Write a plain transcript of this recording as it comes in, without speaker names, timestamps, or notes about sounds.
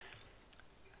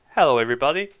Hello,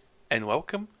 everybody, and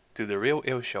welcome to the Real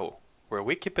Ill Show, where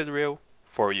we keep it real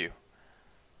for you.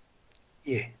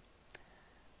 Yeah.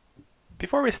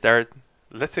 Before we start,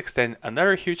 let's extend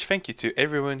another huge thank you to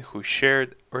everyone who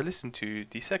shared or listened to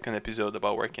the second episode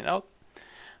about working out.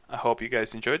 I hope you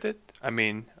guys enjoyed it.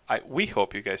 We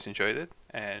hope you guys enjoyed it,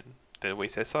 and that we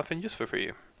said something useful for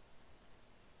you.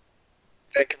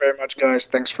 Thank you very much, guys.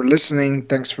 Thanks for listening.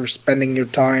 Thanks for spending your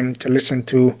time to listen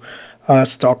to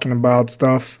us talking about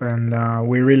stuff, and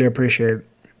we really appreciate it.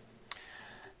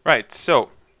 Right, so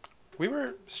we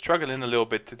were struggling a little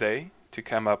bit today to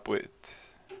come up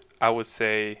with, I would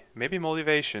say, maybe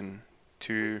motivation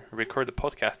to record the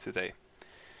podcast today.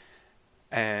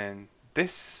 And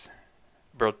this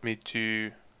brought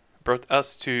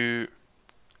us to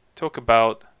talk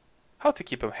about how to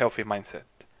keep a healthy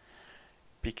mindset,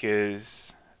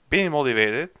 because being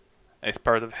motivated is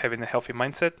part of having a healthy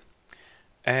mindset.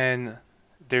 And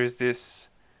there's this,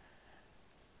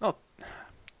 not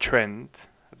trend,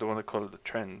 I don't want to call it a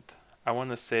trend, I want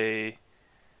to say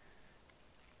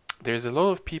there's a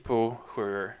lot of people who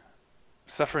are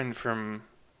suffering from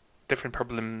different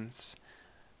problems,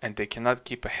 and they cannot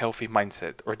keep a healthy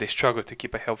mindset, or they struggle to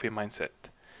keep a healthy mindset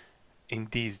in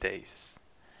these days.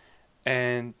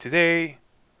 And today,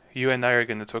 you and I are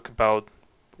going to talk about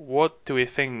what do we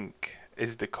think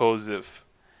is the cause of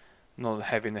not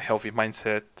having a healthy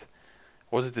mindset,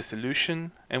 what is the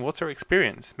solution, and what's our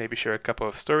experience. Maybe share a couple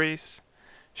of stories,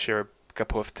 share a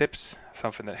couple of tips,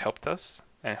 something that helped us,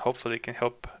 and hopefully it can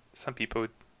help some people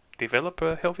develop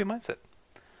a healthy mindset.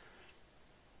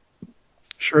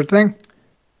 Sure thing.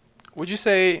 Would you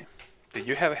say that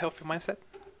you have a healthy mindset?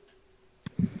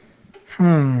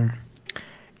 Hmm.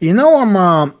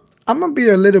 I'm gonna be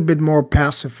a little bit more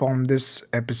passive on this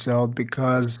episode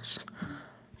because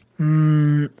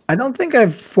I don't think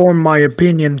I've formed my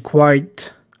opinion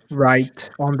quite right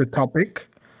on the topic,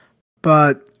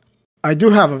 but I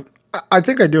do have a. I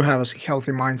think I do have a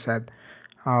healthy mindset.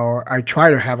 Or I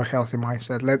try to have a healthy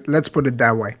mindset. Let's put it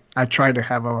that way. I try to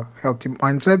have a healthy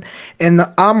mindset, and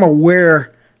I'm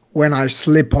aware when I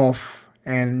slip off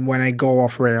and when I go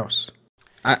off rails.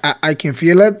 I can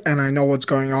feel it, and I know what's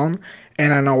going on,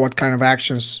 and I know what kind of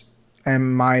actions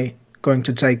am I going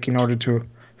to take in order to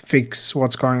fix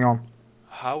what's going on.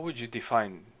 How would you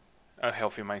define a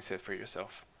healthy mindset for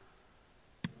yourself?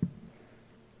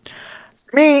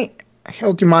 Me,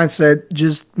 healthy mindset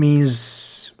just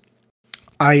means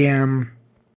I am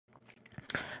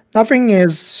nothing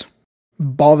is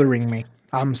bothering me.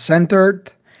 I'm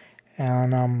centered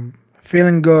and I'm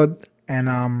feeling good, and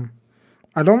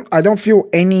I don't feel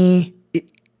any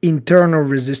internal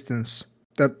resistance.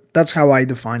 That's how I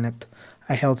define it.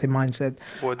 A healthy mindset.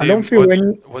 What do I don't you feel what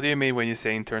any. What do you mean when you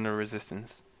say internal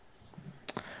resistance?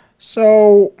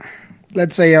 So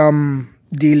let's say I'm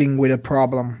dealing with a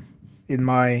problem in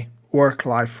my work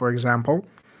life, for example,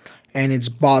 and it's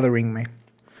bothering me.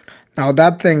 Now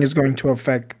that thing is going to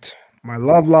affect my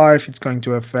love life. It's going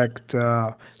to affect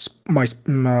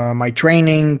my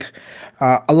training,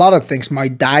 a lot of things. My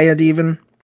diet, even.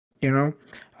 You know.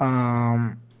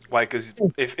 Um, Why? Because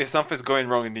if something's going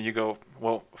wrong and then you go,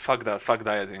 well, fuck that, fuck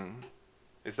dieting.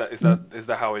 Is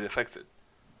that how it affects it?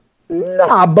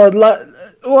 Nah, but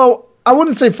well, I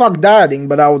wouldn't say fuck dieting,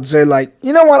 but I would say like,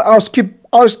 you know what? I'll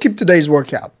skip today's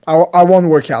workout. I won't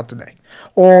work out today,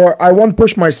 or I won't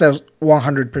push myself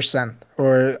 100%,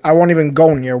 or I won't even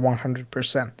go near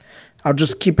 100%. I'll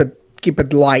just keep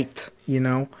it light, you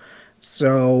know.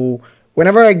 So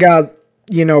whenever I got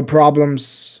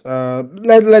problems,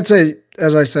 let's say,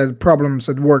 as I said, problems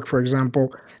at work, for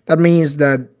example, that means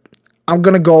that I'm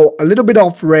gonna go a little bit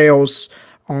off rails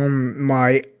on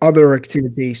my other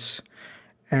activities,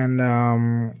 and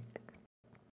I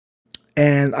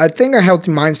think a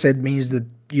healthy mindset means that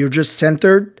you're just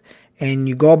centered and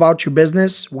you go about your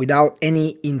business without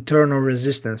any internal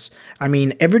resistance. I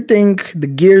mean, everything, the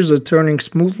gears are turning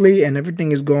smoothly, and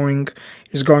everything is going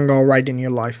all right in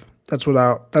your life. That's what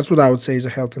I would say is a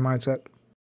healthy mindset.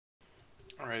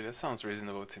 All right, that sounds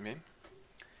reasonable to me.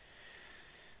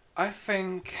 I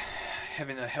think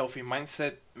having a healthy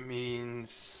mindset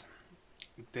means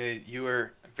that you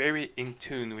are very in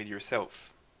tune with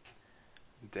yourself,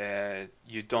 that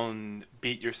you don't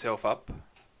beat yourself up,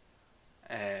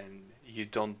 and you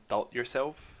don't doubt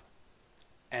yourself,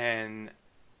 and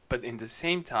but in the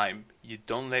same time you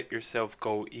don't let yourself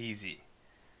go easy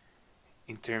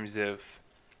in terms of,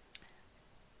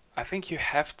 I think you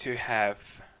have to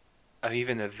have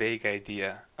even a vague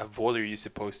idea of what are you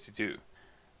supposed to do.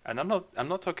 And I'm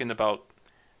not talking about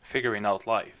figuring out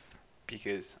life,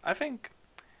 because I think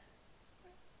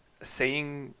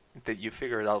saying that you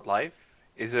figured out life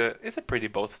is a pretty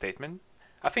bold statement.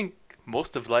 I think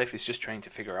most of life is just trying to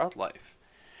figure out life.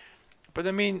 But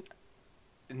I mean,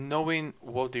 knowing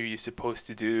what are you supposed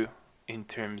to do in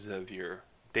terms of your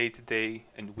day to day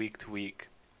and week to week,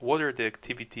 what are the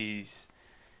activities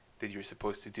that you're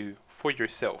supposed to do for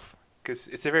yourself? Because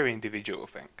it's a very individual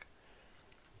thing.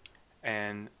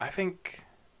 And I think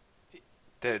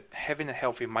that having a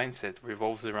healthy mindset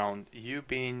revolves around you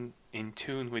being in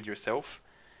tune with yourself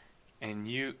and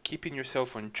you keeping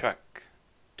yourself on track,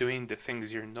 doing the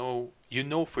things you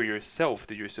know for yourself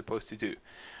that you're supposed to do.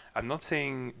 I'm not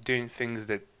saying doing things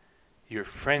that your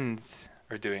friends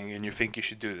are doing and you think you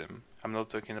should do them. I'm not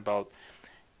talking about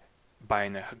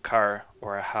buying a car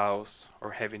or a house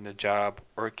or having a job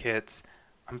or kids.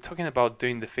 I'm talking about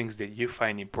doing the things that you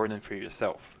find important for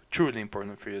yourself, truly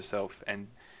important for yourself, and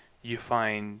you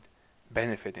find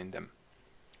benefit in them.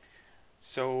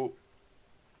 So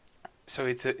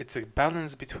it's a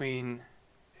balance between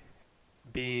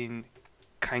being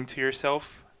kind to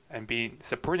yourself and being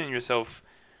supporting yourself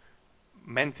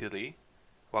mentally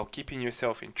while keeping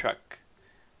yourself in track.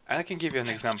 And I can give you an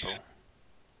example.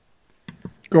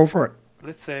 Go for it.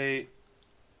 Let's say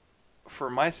for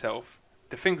myself,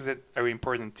 the things that are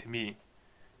important to me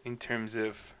in terms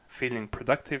of feeling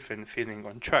productive and feeling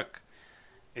on track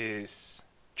is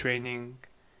training,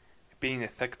 being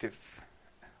effective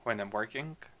when I'm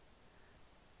working,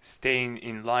 staying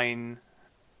in line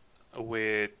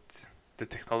with the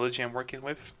technology I'm working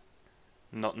with,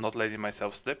 not letting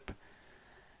myself slip,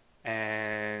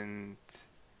 and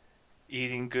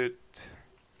eating good,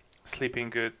 sleeping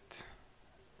good,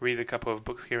 read a couple of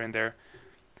books here and there.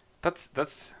 That's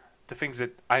the things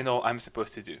that I know I'm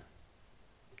supposed to do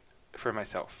for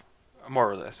myself, more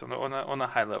or less on a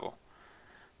high level.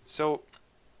 So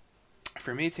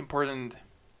for me, it's important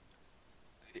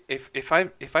if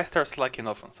I start slacking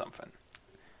off on something.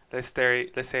 Let's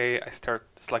say I start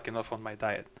slacking off on my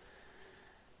diet.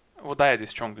 Well, diet is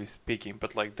strongly speaking,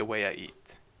 but like the way I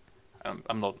eat.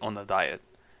 I'm not on a diet,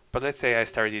 but let's say I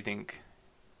start eating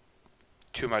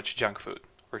too much junk food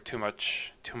or too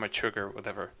much sugar,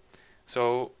 whatever.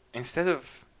 So instead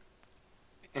of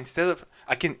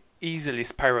I can easily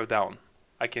spiral down.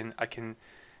 I can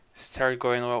start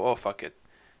going, oh fuck it,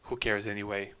 who cares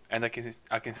anyway, and I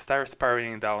can start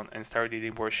spiraling down and start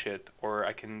eating more shit, or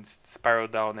I can spiral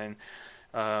down and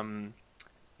um,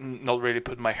 not really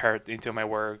put my heart into my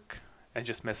work and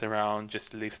just mess around,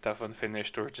 just leave stuff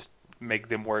unfinished, or just make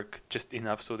them work just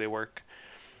enough so they work.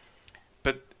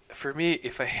 But for me,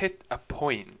 if I hit a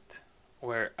point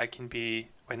where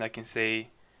when I can say,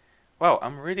 wow,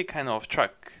 I'm really kind of off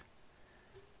track.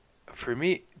 For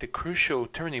me, the crucial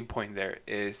turning point there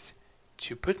is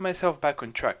to put myself back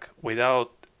on track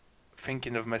without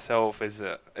thinking of myself as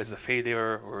a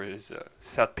failure or as a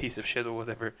sad piece of shit or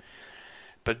whatever,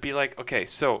 but be like, okay,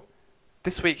 so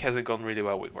this week hasn't gone really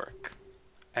well with work,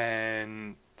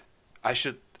 and I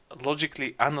should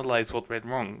logically analyze what went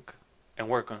wrong and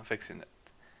work on fixing it.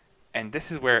 And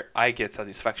this is where I get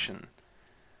satisfaction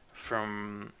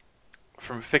from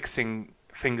fixing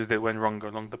things that went wrong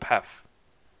along the path.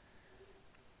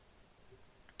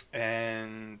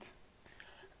 And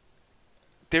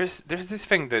there's this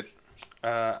thing that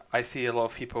I see a lot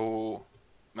of people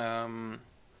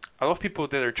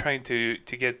that are trying to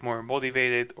get more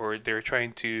motivated or they're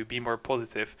trying to be more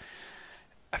positive.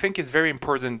 I think it's very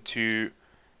important to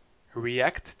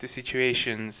react to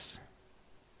situations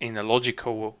in a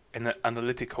logical and an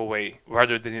analytical way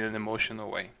rather than in an emotional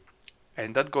way.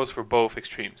 And that goes for both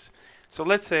extremes. So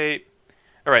let's say,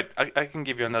 all right, I can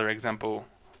give you another example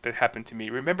that happened to me.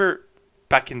 Remember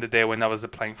back in the day when I was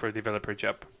applying for a developer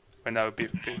job? When I would be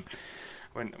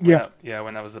Yeah.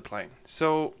 when I was applying.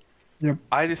 So Yep.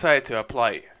 I decided to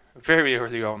apply very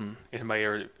early on in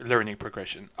my learning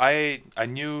progression. I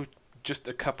knew just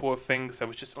a couple of things. I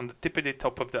was just on the tippity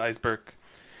top of the iceberg.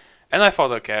 And I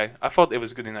thought, okay, I thought it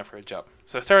was good enough for a job.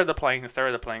 So I started applying.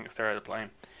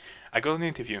 I got an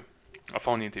interview, a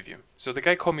phone interview. So the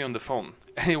guy called me on the phone,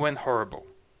 and it went horrible.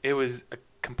 It was a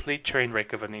complete train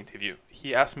wreck of an interview.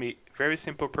 He asked me very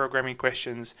simple programming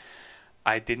questions.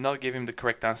 I did not give him the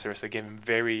correct answers. I gave him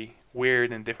very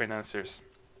weird and different answers.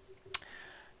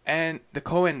 And the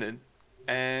call ended.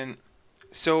 And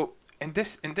so in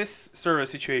this sort of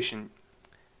situation,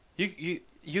 you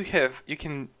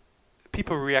can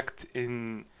people react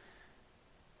in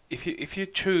if you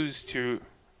choose to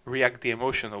react the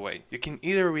emotional way, you can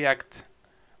either react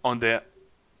on the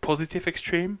positive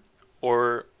extreme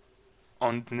or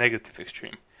on the negative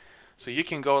extreme. So you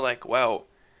can go like, well,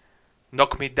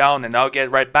 knock me down and I'll get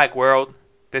right back, world.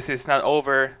 This is not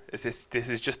over. This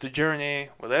is just a journey,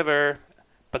 whatever.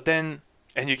 But then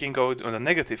And you can go on a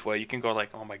negative way. You can go like,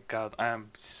 "Oh my God, I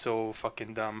am so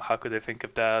fucking dumb. How could I think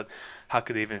of that? How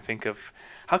could I even think of?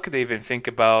 How could I even think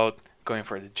about going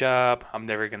for the job? I'm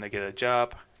never gonna get a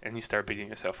job." And you start beating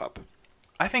yourself up.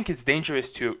 I think it's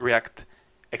dangerous to react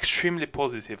extremely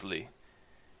positively.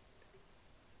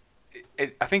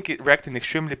 I think reacting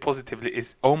extremely positively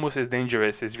is almost as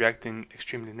dangerous as reacting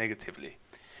extremely negatively.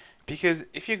 Because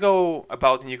if you go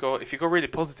about and if you go really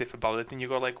positive about it, and you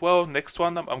go like, well, next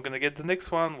one, I'm gonna get the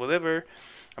next one, whatever.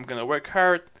 I'm gonna work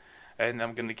hard, and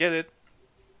I'm gonna get it.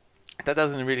 That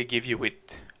doesn't really give you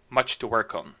with much to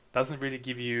work on. Doesn't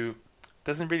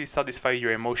really satisfy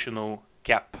your emotional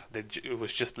gap that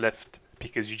was just left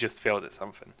because you just failed at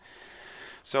something.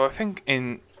 So I think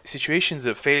in situations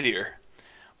of failure,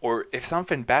 or if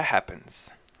something bad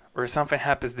happens, or something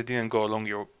happens that didn't go along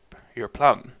your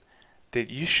plan, that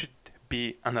you should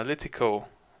be analytical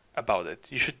about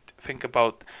it. You should think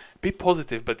about, be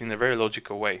positive, but in a very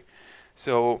logical way.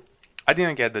 So I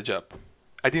didn't get the job.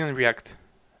 I didn't react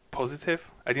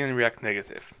positive. I didn't react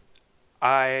negative.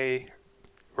 I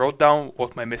wrote down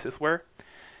what my misses were,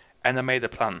 and I made a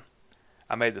plan.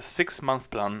 I made a 6-month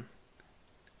plan,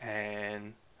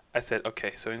 and I said,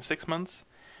 okay, so in 6 months,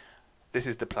 this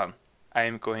is the plan. I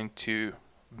am going to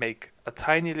make a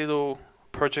tiny little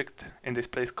project in this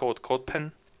place called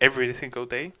CodePen every single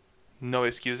day. No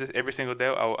excuses. Every single day,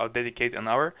 I'll dedicate an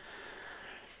hour.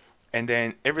 And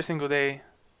then every single day,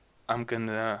 I'm going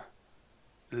to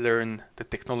learn the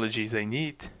technologies I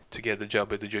need to get the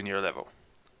job at the junior level.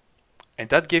 And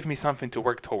that gave me something to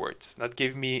work towards. That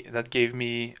gave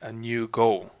me a new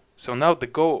goal. So now the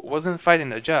goal wasn't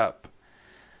finding a job.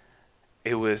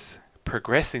 It was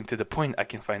progressing to the point I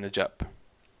can find a job.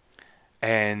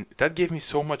 And that gave me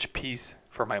so much peace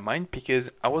for my mind, because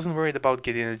I wasn't worried about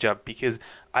getting a job, because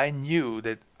I knew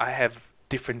that I have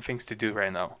different things to do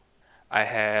right now. I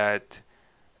had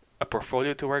a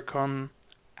portfolio to work on,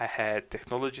 I had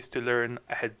technologies to learn,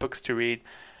 I had books to read,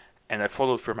 and I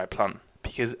followed through my plan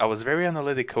because I was very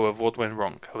analytical of what went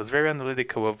wrong. I was very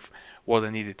analytical of what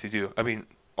I needed to do. I mean,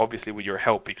 obviously with your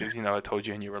help, because I told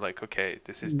you and you were like, okay,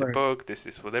 this is the Right. book, this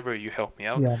is whatever, you helped me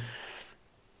out. Yeah.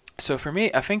 So for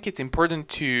me, I think it's important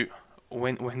to,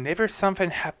 whenever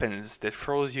something happens that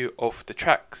throws you off the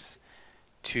tracks,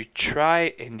 to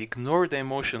try and ignore the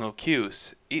emotional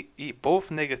cues, both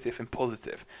negative and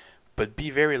positive, but be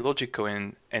very logical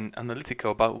and analytical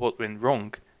about what went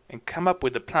wrong, and come up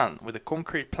with a plan, with a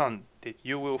concrete plan that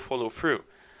you will follow through.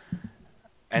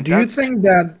 And Do you that,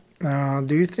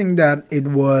 think that it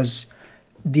was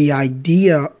the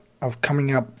idea of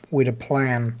coming up with a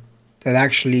plan that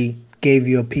actually gave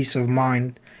you a peace of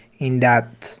mind in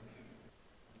that,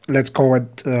 let's call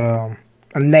it, a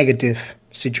negative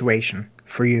situation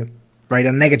for you, right?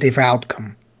 A negative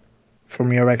outcome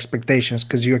from your expectations,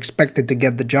 because you expected to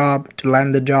get the job, to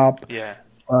land the job, yeah,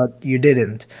 but you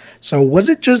didn't. So was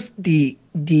it just the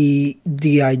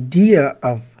idea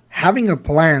of having a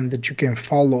plan that you can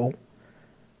follow,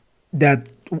 that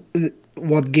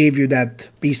what gave you that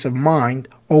peace of mind,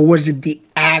 or was it the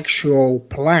actual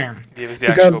plan? it was the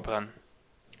Because actual plan.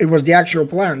 it was the actual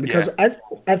plan. Yeah, Because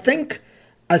I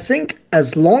think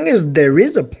as long as there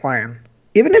is a plan,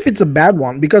 even if it's a bad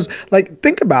one, because like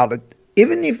think about it,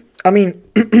 even if, I mean,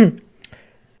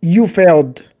 you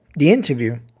failed the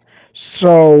interview,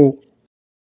 so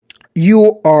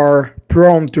you are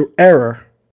prone to error,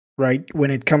 right,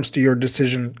 when it comes to your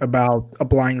decision about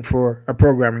applying for a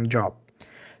programming job.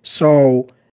 So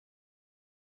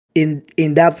in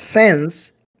that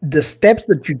sense, the steps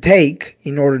that you take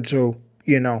in order to,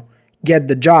 get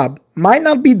the job might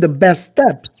not be the best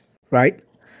steps, right?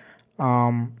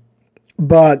 Um,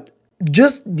 but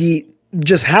just the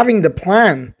just having the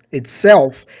plan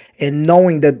itself and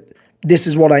knowing that this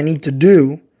is what I need to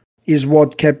do is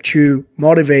what kept you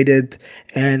motivated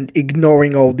and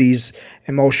ignoring all these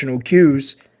emotional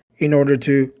cues in order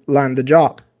to land the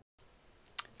job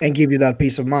and give you that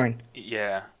peace of mind.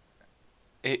 yeah.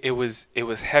 It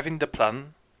was having the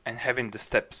plan and having the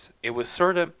steps. It was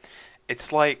sort of,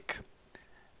 it's like,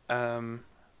 um,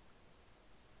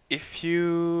 if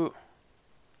you,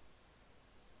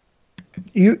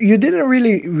 You didn't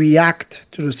really react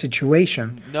to the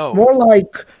situation. no, More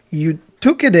like you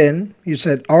took it in, you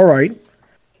said, "All right,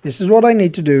 this is what I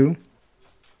need to do,"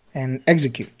 and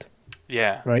execute,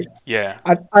 yeah, right? yeah,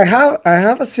 I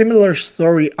have a similar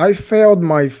story. I failed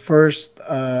my first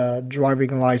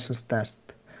driving license test.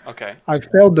 okay, I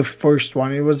failed the first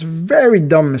one. It was a very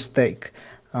dumb mistake.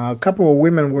 A couple of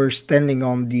women were standing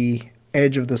on the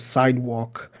edge of the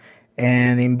sidewalk,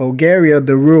 and in Bulgaria,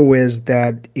 the rule is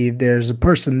that if there's a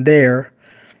person there,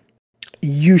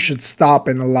 you should stop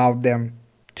and allow them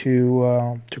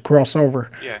to cross over.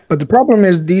 Yeah. But the problem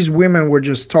is these women were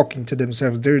just talking to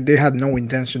themselves. They had no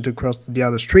intention to cross to the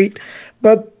other street.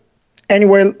 But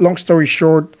anyway, long story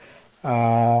short,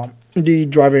 the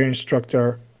driver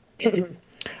instructor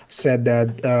said that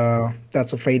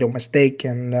that's a fatal mistake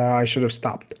and I should have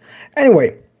stopped.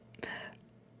 Anyway,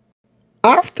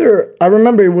 after I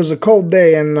remember it was a cold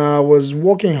day and I was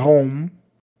walking home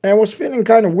and I was feeling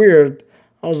kind of weird.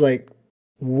 I was like,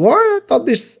 "What? I thought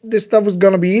this stuff was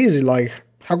gonna be easy. Like,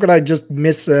 how could I just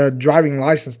miss a driving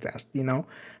license test? You know,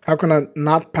 how can I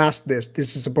not pass this?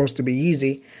 This is supposed to be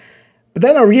easy." But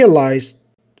then I realized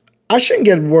I shouldn't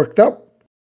get worked up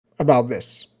about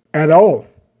this at all.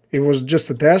 It was just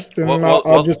a test, What and what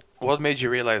I'll what just what made you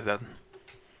realize that?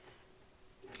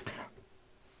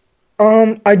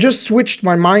 I just switched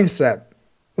my mindset.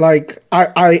 Like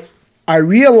I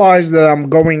realized that I'm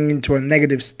going into a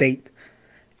negative state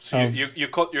So you, of you, you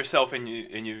caught yourself and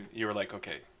you were like,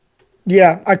 okay.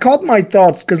 yeah, I caught my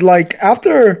thoughts because like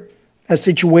after a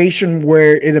situation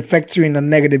where it affects you in a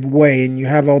negative way and you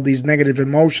have all these negative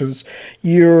emotions,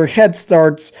 your head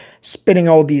starts spinning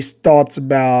all these thoughts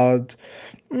about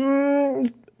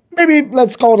mm, maybe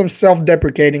let's call them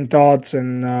self-deprecating thoughts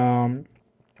and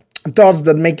thoughts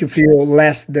that make you feel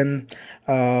less than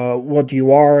what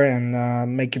you are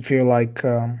and make you feel like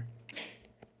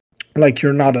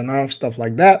you're not enough, stuff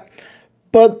like that.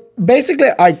 But basically,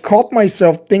 I caught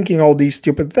myself thinking all these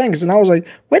stupid things, and I was like,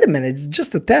 "Wait a minute, it's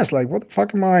just a test. Like, what the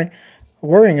fuck am I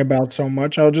worrying about so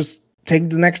much? I'll just take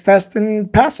the next test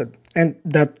and pass it." And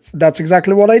that's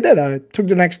exactly what I did. I took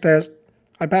the next test,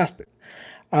 I passed it,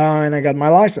 and I got my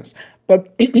license.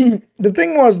 But the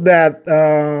thing was that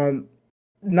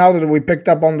now that we picked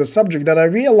up on the subject, that I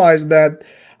realized that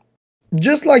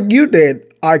just like you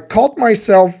did, I caught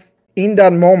myself in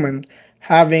that moment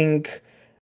having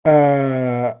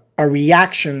a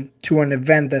reaction to an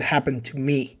event that happened to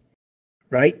me,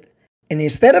 right? And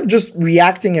instead of just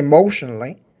reacting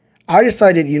emotionally, I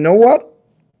decided, you know what?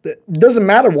 It doesn't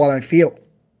matter what I feel.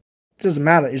 It doesn't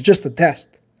matter. It's just a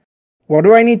test. What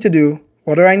do I need to do?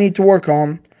 What do I need to work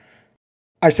on?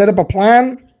 I set up a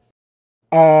plan.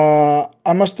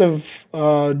 I must have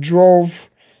drove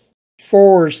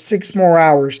 4 or 6 more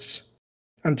hours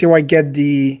until I get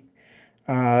the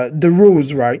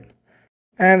rules right.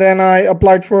 And then I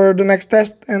applied for the next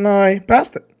test and I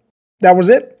passed it. That was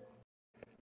it.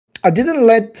 I didn't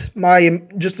let my,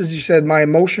 just as you said, my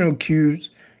emotional cues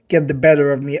get the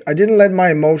better of me. I didn't let my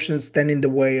emotions stand in the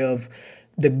way of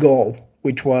the goal,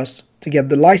 which was to get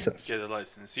the license. Get a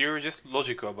license. You were just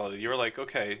logical about it. You were like,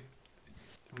 okay,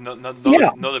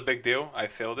 Yeah, not a big deal. I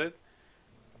failed it.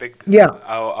 Big. yeah,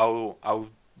 I'll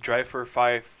drive for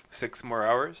 5 6 more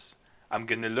hours. I'm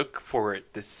gonna look for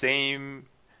the same.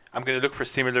 I'm gonna look for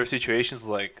similar situations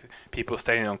like people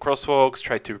standing on crosswalks,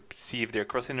 try to see if they're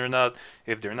crossing or not.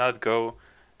 If they're not, go.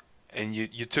 And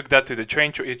you took that to the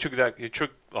train. You took that. You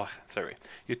took. Oh, sorry.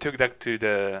 You took that to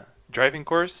the driving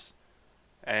course,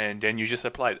 and then you just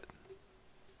applied it.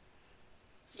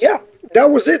 yeah. That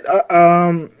was it.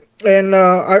 And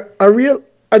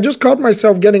I just caught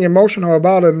myself getting emotional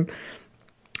about it. And,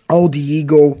 oh, the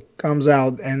ego comes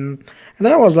out, and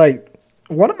then I was like,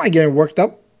 what am I getting worked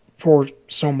up for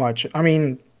so much? I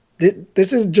mean,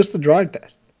 this is just a drive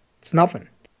test. It's nothing.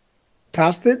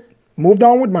 Passed it, moved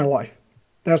on with my life.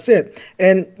 That's it.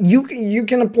 And you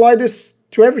can apply this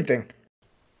to everything.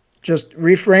 Just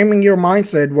reframing your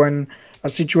mindset when a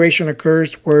situation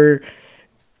occurs where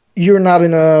you're not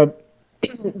in a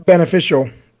beneficial,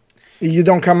 you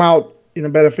don't come out in a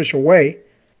beneficial way.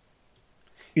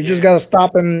 You just Yeah, gotta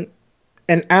stop and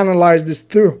analyze this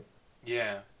through,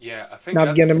 yeah.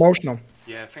 not get emotional.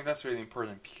 I think that's really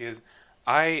important because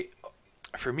I,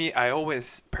 for me, I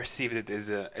always perceived it as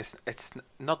it's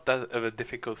not that of a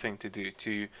difficult thing to do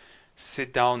to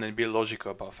sit down and be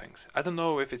logical about things. I don't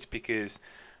know if it's because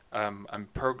I'm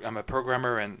a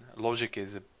programmer and logic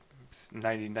is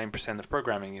 99% of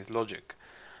programming is logic,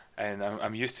 and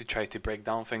I'm used to try to break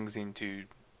down things into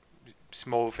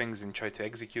small things and try to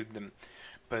execute them.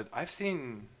 But I've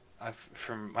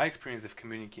from my experience of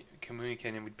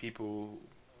communicating with people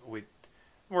with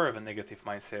more of a negative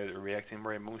mindset or reacting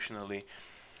more emotionally,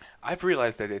 I've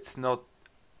realized that it's not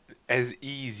as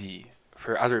easy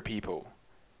for other people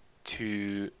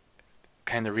to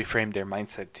kind of reframe their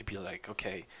mindset to be like,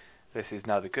 okay, this is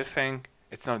not a good thing.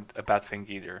 It's not a bad thing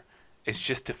either. It's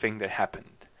just a thing that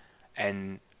happened.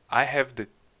 And I have the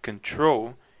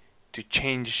control to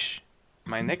change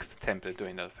my next attempt at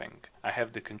doing that thing. I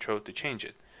have the control to change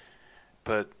it.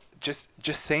 But just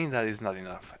saying that is not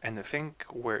enough. And I think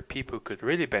where people could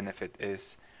really benefit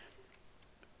is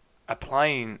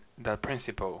applying that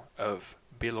principle of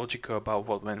be logical about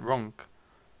what went wrong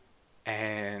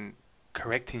and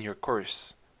correcting your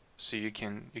course so you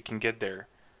can get there.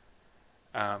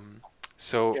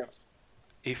 So Yeah.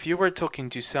 if you were talking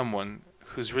to someone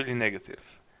who's really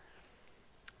negative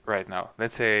right now,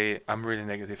 let's say I'm really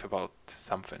negative about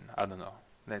something. I don't know.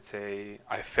 Let's say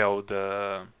I failed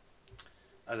the.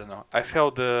 I don't know. I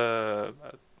failed the.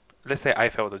 Let's say I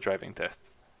failed the driving test,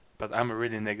 but I'm a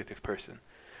really negative person.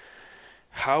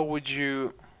 How would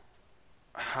you?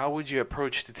 How would you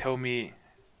approach to tell me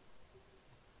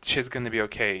she's gonna be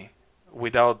okay,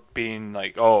 without being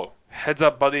like, oh, heads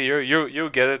up, buddy, you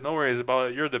get it. No worries about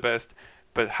it. You're the best.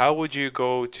 But how would you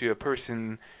go to a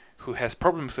person who has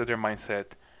problems with their mindset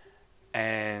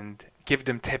and give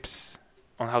them tips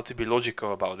on how to be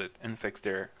logical about it and fix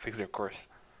their course?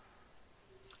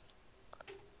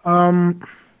 Um,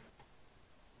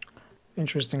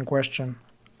 Interesting question.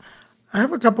 I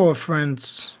have a couple of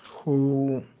friends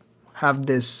who have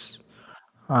this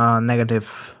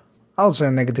negative, I would say,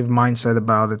 a negative mindset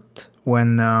about it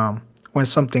when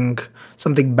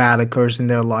something bad occurs in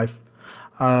their life.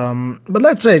 But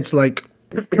let's say it's like,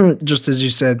 just as you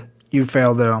said, you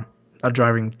failed a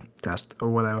driving test or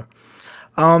whatever.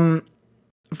 Um,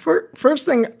 First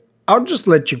thing, I'll just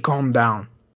let you calm down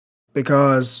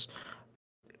because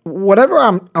whatever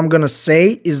I'm gonna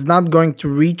say is not going to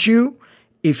reach you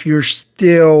if you're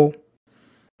still,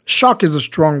 shock is a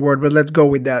strong word, but let's go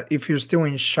with that. If you're still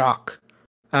in shock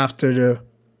after the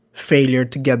failure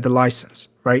to get the license,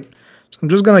 right? So I'm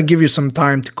just gonna give you some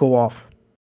time to cool off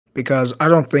because I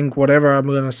don't think whatever I'm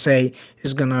gonna say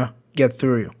is gonna get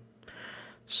through you.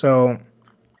 So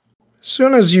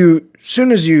soon as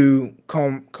you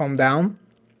calm down,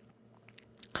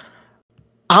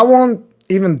 I won't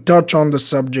even touch on the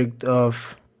subject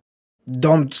of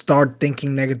don't start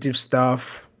thinking negative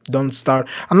stuff. Don't start.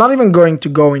 I'm not even going to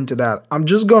go into that. I'm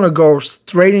just going to go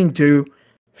straight into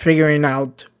figuring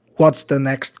out what's the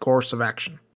next course of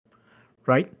action,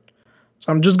 right?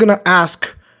 So I'm just going to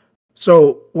ask,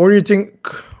 so what do you think?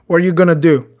 What are you going to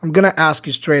do? I'm going to ask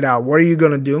you straight out, what are you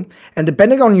going to do? And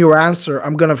depending on your answer,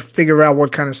 I'm going to figure out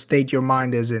what kind of state your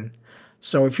mind is in.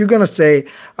 So if you're going to say,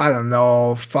 I don't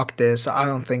know, fuck this, I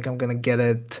don't think I'm going to get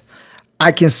it,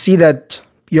 I can see that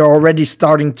you're already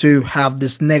starting to have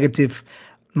this negative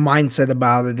mindset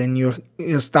about it and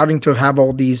you're starting to have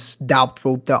all these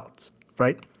doubtful thoughts,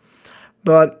 right?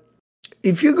 But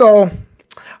if you go,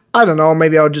 I don't know,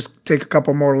 maybe I'll just take a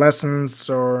couple more lessons,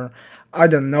 or I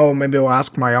don't know, maybe I'll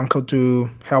ask my uncle to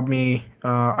help me,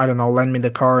 I don't know, lend me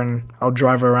the car and I'll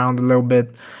drive around a little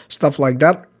bit, stuff like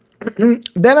that.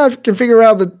 Then I can figure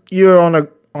out that you're on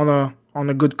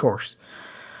a good course.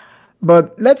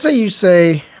 But let's say you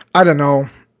say, I don't know,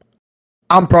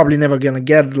 I'm probably never gonna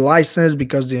get the license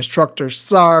because the instructor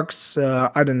sucks.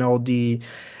 I don't know. The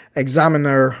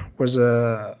examiner was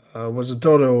a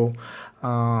total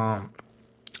uh,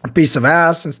 piece of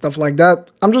ass and stuff like that.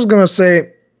 I'm just gonna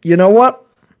say, you know what?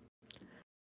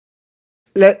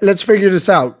 Let's figure this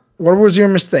out. What was your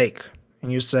mistake?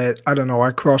 And you said, I don't know.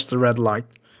 I crossed the red light.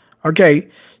 Okay,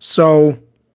 so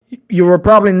you were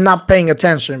probably not paying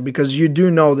attention because you do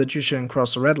know that you shouldn't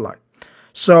cross the red light.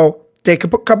 So take a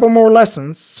couple more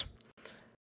lessons,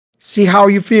 see how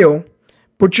you feel,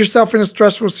 put yourself in a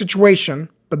stressful situation,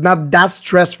 but not that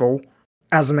stressful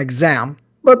as an exam,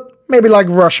 but maybe like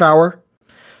rush hour.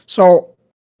 So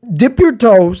dip your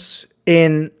toes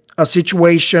in a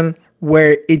situation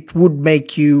where it would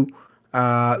make you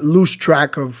lose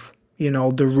track of,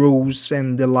 the rules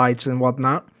and the lights and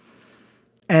whatnot.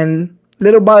 And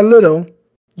little by little,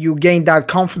 you gain that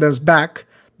confidence back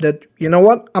that, you know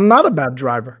what, I'm not a bad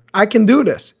driver. I can do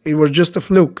this. It was just a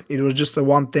fluke. It was just a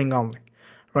one thing only,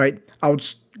 right? I would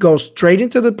go straight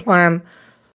into the plan,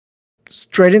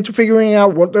 straight into figuring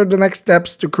out what are the next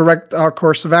steps to correct our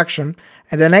course of action,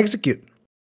 and then execute.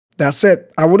 That's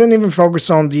it. I wouldn't even focus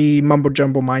on the mumbo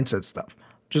jumbo mindset stuff.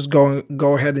 Just go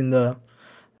ahead in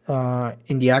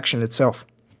the action itself.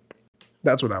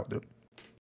 That's what I would do.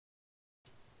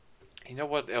 You know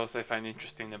what else I find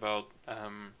interesting about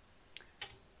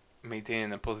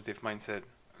maintaining a positive mindset,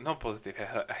 not positive,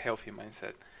 a healthy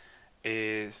mindset,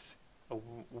 is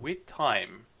with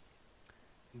time,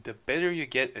 the better you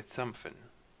get at something,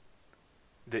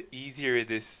 the easier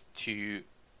it is to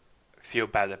feel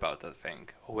bad about that thing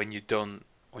when you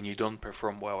don't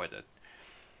perform well at it.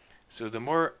 So the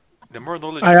more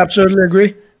knowledge I absolutely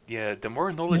agree. yeah, the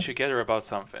more Yeah. knowledge you gather about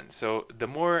something. So the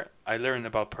more I learn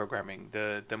about programming,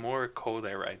 the more code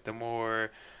I write, the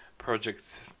more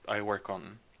projects I work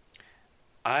on,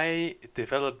 I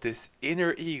develop this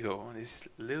inner ego, this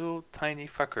little tiny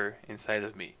fucker inside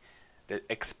of me that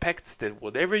expects that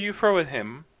whatever you throw at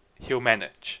him, he'll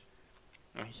manage.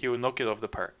 He'll knock it off the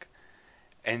park.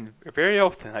 And very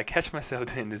often, I catch myself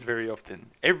doing this very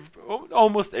often,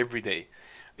 almost every day.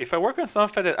 If I work on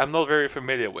something that I'm not very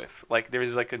familiar with, like there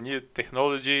is like a new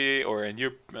technology or a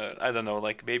new, I don't know,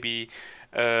 like maybe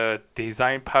a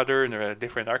design pattern or a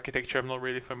different architecture I'm not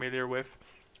really familiar with,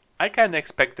 I kind of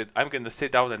expect that I'm going to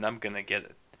sit down and I'm going to get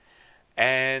it.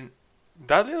 And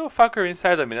that little fucker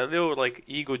inside of me, that little like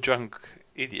ego drunk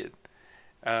idiot,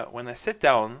 when I sit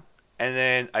down and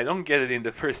then I don't get it in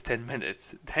the first 10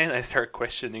 minutes, then I start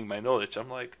questioning my knowledge. I'm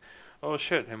like, oh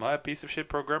shit, am I a piece of shit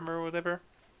programmer or whatever?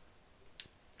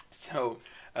 So,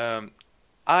 um,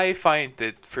 I find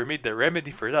that for me, the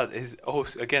remedy for that is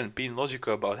also, again, being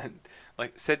logical about it.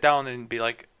 Like, sit down and be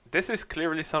like, this is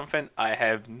clearly something I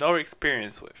have no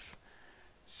experience with.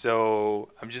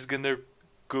 So, I'm just gonna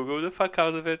Google the fuck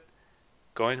out of it,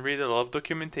 go and read a lot of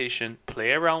documentation,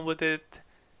 play around with it,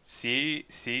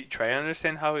 try and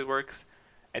understand how it works,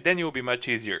 and then it will be much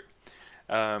easier.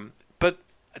 But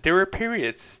there were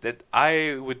periods that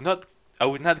I would not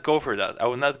go for that. I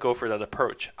would not go for that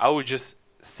approach. I would just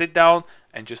sit down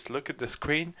and just look at the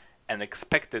screen and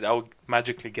expect that I would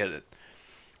magically get it.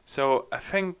 So I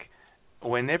think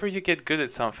whenever you get good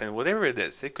at something, whatever it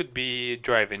is, it could be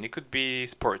driving, it could be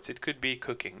sports, it could be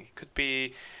cooking, it could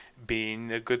be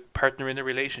being a good partner in a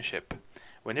relationship.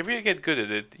 Whenever you get good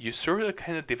at it, you sort of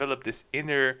kind of develop this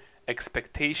inner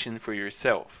expectation for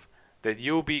yourself that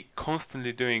you'll be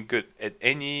constantly doing good at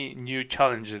any new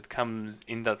challenge that comes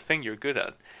in that thing you're good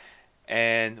at.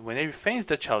 And whenever you face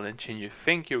the challenge and you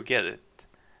think you'll get it,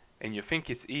 and you think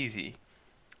it's easy,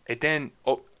 and then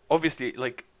obviously,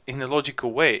 like in a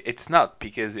logical way, it's not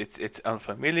because it's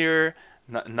unfamiliar.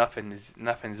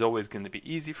 Nothing's always going to be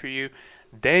easy for you.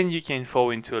 Then you can fall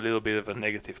into a little bit of a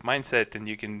negative mindset, and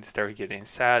you can start getting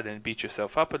sad and beat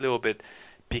yourself up a little bit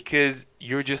because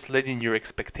you're just letting your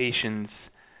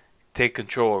expectations take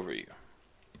control over you.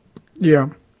 Yeah,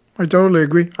 I totally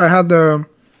agree. I had the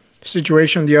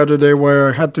situation the other day where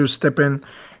I had to step in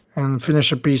and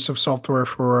finish a piece of software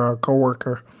for a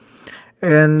coworker,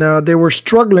 and they were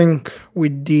struggling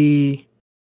with the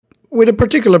with a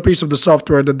particular piece of the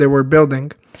software that they were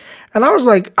building, and I was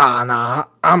like, ah, nah,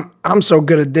 I'm so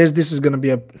good at this. This is gonna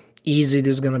be easy.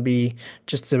 This is gonna be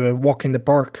just a walk in the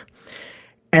park.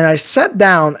 And I sat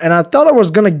down, and I thought I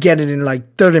was gonna get it in like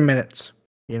 30 minutes,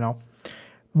 you know,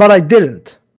 but I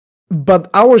didn't. But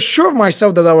I was sure of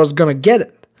myself that I was gonna get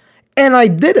it, and I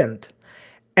didn't.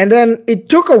 And then it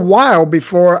took a while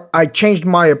before I changed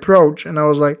my approach, and I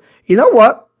was like, you know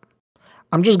what?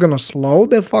 I'm just gonna slow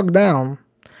the fuck down.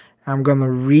 I'm gonna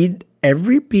read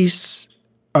every piece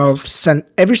of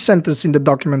every sentence in the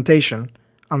documentation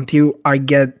until I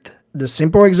get the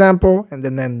simple example, and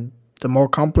then the more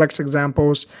complex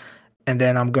examples, and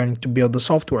then I'm going to build the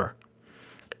software.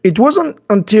 It wasn't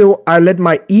until I let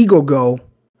my ego go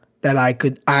that I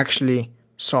could actually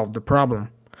solve the problem.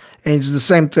 And it's the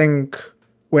same thing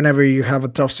whenever you have a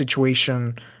tough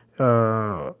situation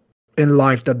uh, in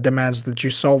life that demands that you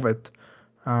solve it.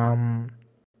 Um,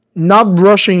 Not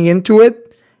rushing into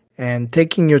it and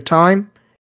taking your time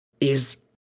is,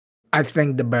 I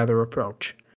think, the better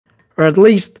approach. Or at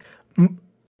least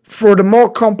for the more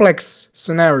complex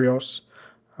scenarios,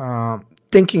 uh,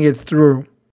 thinking it through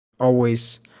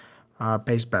always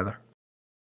pays better.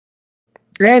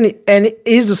 And it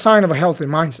is a sign of a healthy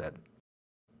mindset.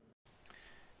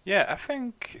 I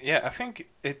think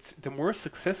it's the more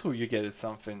successful you get at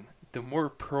something, the more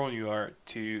prone you are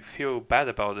to feel bad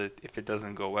about it if it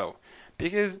doesn't go well.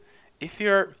 Because if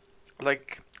you're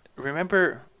like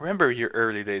remember your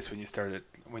early days when you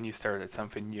started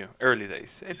something new. Early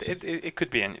days. It could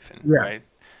be anything, Yeah, right?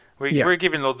 yeah, We're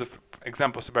giving lots of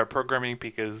examples about programming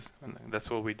because that's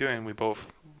what we do, and we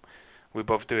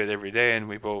both do it every day, and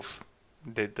we both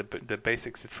did the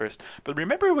basics at first. But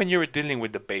remember when you were dealing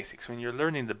with the basics, when you're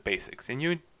learning the basics, and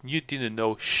you didn't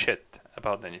know shit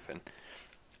about anything.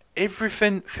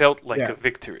 Everything felt like yeah, a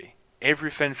victory.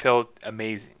 Everything felt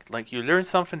amazing. Like you learned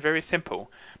something very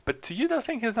simple, but to you that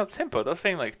thing is not simple. That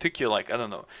thing like took you like I don't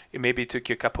know. It maybe took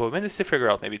you a couple of minutes to figure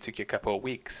out. Maybe it took you a couple of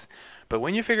weeks. But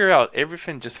when you figure out,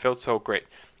 everything just felt so great,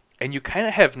 and you kind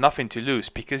of have nothing to lose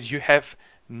because you have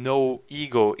no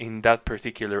ego in that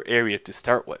particular area to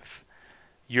start with.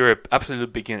 You're an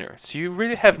absolute beginner, so you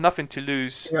really have nothing to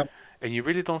lose, yeah, and you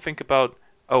really don't think about,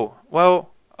 oh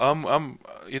well,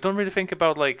 you don't really think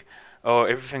about like, oh,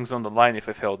 everything's on the line if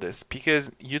I fail this,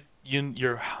 because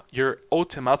you're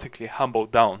automatically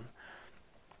humbled down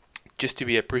just to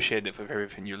be appreciative of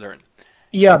everything you learn.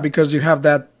 yeah. Because you have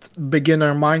that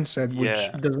beginner mindset, which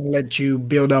Yeah, doesn't let you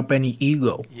build up any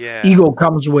ego. yeah, Ego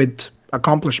comes with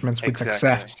accomplishments, with exactly.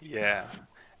 success. Yeah,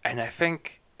 And I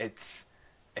think it's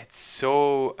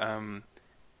so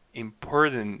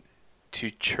important to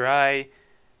try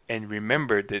and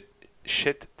remember that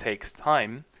shit takes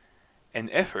time and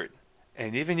effort.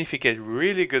 And even if you get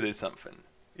really good at something,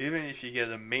 even if you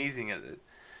get amazing at it,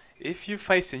 if you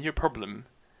face a new problem,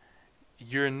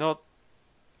 you're not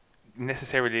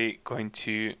necessarily going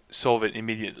to solve it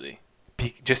immediately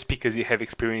just because you have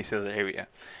experience in the area.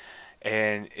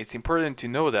 And it's important to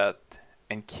know that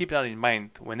and keep that in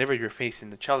mind whenever you're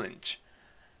facing a challenge,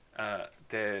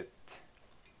 that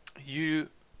you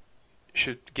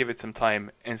should give it some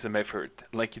time and some effort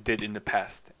like you did in the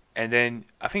past. And then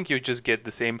I think you just get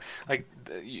the same, like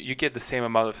you get the same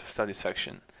amount of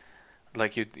satisfaction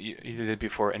like you did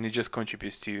before, and it just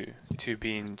contributes to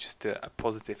being just a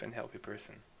positive and healthy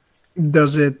person.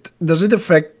 Does it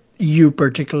affect you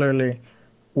particularly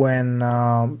when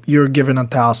you're given a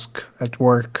task at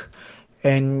work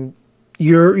and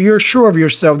you're sure of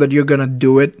yourself that you're gonna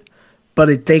do it, but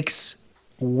it takes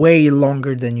way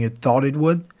longer than you thought it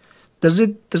would? Does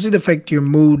it affect your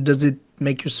mood? Does it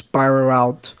make you spiral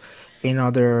out in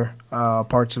other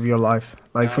parts of your life?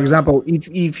 Like for Uh, example,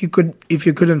 if you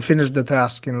couldn't finish the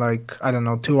task in like I don't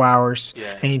know 2 hours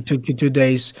yeah, and it took you 2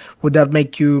 days, would that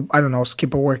make you I don't know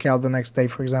skip a workout the next day,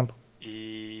 for example?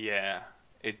 yeah,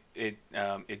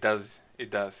 it does.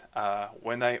 It does.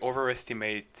 When I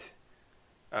overestimate,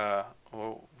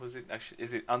 or was it actually?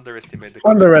 Is it underestimate the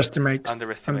correct? Underestimate,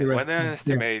 Underestimate. When I underestimate. Yeah.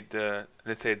 underestimate the,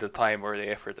 let's say, the time or the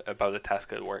effort about the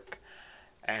task at work,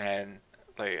 and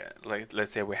like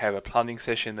let's say we have a planning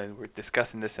session and we're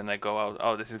discussing this, and I go out,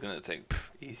 oh, this is gonna take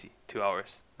easy 2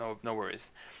 hours, no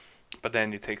worries. But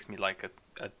then it takes me like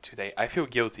a 2 day. I feel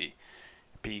guilty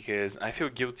because I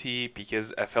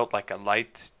felt like I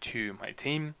lied to my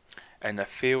team, and I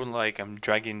feel like I'm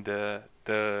dragging the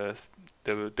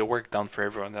work down for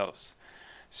everyone else.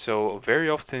 So very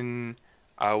often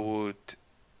I would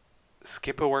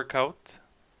skip a workout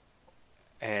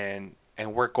and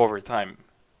work overtime.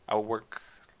 I'll work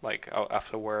like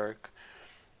after work.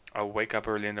 I'll wake up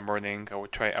early in the morning. I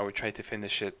would try to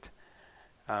finish it,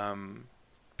 um,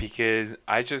 because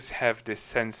I just have this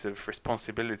sense of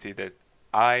responsibility that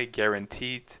I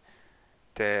guaranteed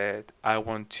that I'm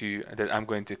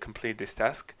going to complete this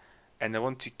task, and I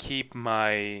want to keep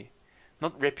my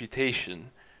not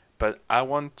reputation, but I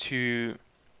want to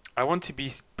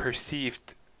be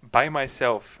perceived by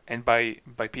myself and by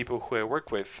people who I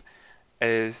work with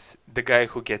as the guy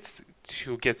who gets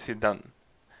it done,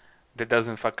 that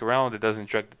doesn't fuck around, that doesn't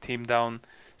drag the team down.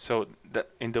 So that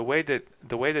in the way that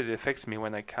it affects me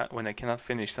when I cannot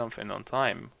finish something on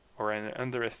time or I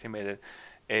underestimate it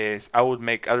is I would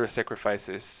make other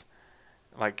sacrifices,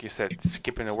 like you said,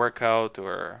 skipping a workout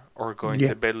or going Yeah.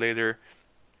 to bed later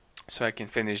so I can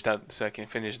finish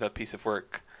that piece of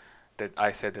work that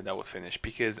I said that I would finish,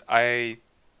 because I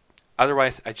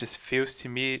otherwise it just feels to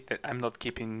me that I'm not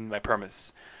keeping my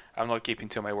promise. I'm not keeping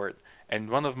to my word. And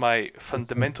one of my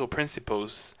fundamental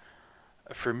principles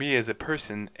for me as a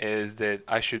person is that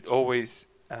I should always,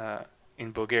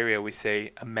 in Bulgaria, we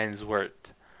say a man's word.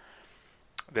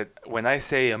 That when I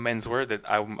say a man's word, that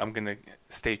I'm going to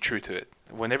stay true to it.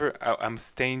 Whenever I'm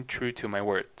staying true to my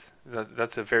word,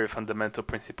 that's a very fundamental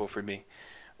principle for me.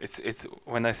 It's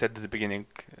when I said at the beginning,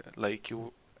 like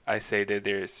I say that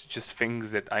there's just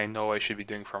things that I know I should be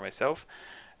doing for myself,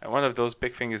 and one of those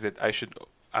big things is that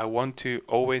I want to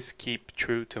always keep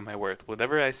true to my word.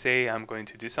 Whatever I say I'm going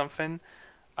to do something,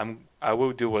 I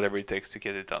will do whatever it takes to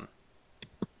get it done.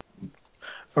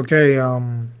 Okay.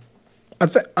 I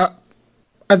think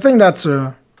I think that's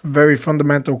a very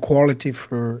fundamental quality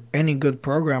for any good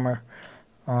programmer.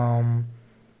 Um,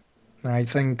 I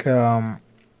think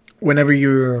whenever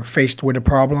you're faced with a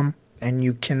problem and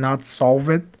you cannot solve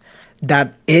it,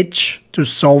 that itch to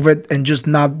solve it and just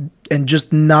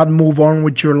not move on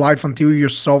with your life until you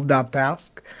solve that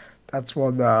task, that's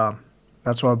what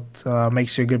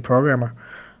makes you a good programmer.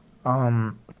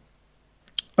 Um,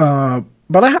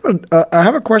 but I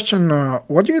have a question.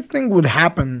 What do you think would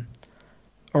happen,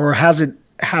 or has it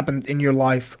happened in your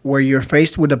life where you're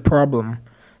faced with a problem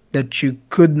that you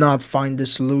could not find the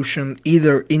solution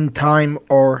either in time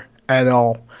or at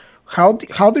all? How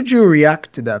did you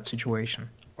react to that situation?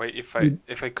 Wait, Did,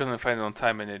 if I couldn't find it on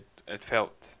time and it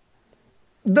felt,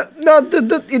 no,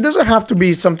 it doesn't have to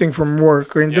be something from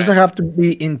work, or it yeah, doesn't have to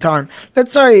be in time.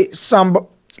 Let's say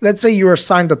let's say you're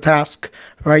assigned a task,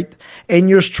 right? And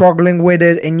you're struggling with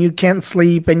it, and you can't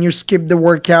sleep, and you skip the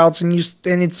workouts,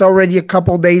 and it's already a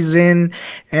couple days in,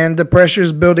 and the pressure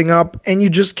is building up, and you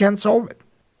just can't solve it.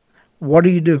 What do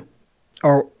you do?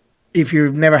 Or if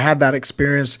you've never had that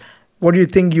experience, what do you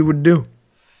think you would do?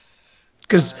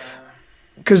 Because uh,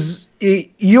 because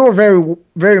you're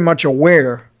very much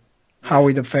aware how Yeah,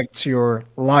 it affects your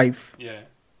life, yeah,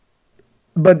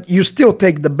 but you still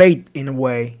take the bait in a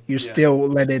way. You yeah, still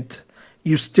let it.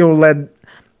 You still let.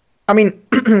 I mean,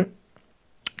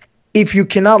 if you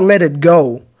cannot let it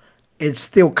go, it's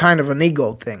still kind of an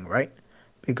ego thing, right?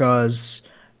 Because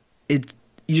it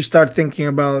you start thinking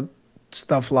about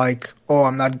stuff like, oh,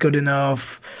 I'm not good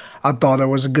enough. I thought I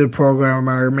was a good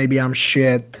programmer. Maybe I'm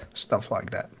shit. Stuff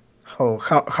like that.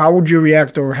 How would you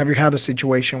react, or have you had a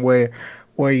situation where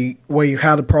you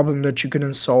had a problem that you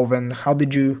couldn't solve, and how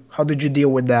did you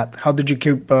deal with that? How did you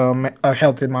keep a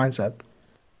healthy mindset?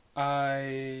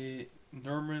 I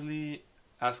normally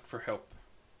ask for help.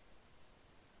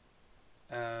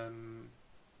 Um,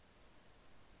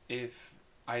 if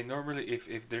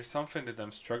if there's something that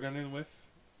I'm struggling with,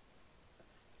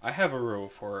 I have a rule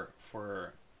for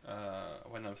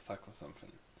when I'm stuck on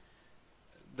something.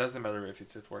 Doesn't matter if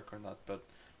it's at work or not, but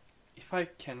if I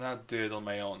cannot do it on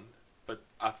my own, but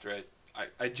after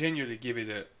I genuinely give it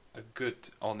a good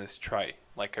honest try,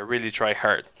 like I really try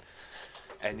hard.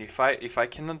 And if I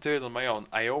cannot do it on my own,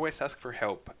 I always ask for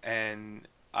help. And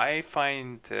I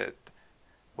find that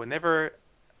whenever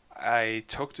I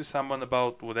talk to someone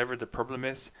about whatever the problem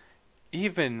is,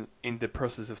 even in the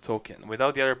process of talking,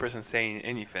 without the other person saying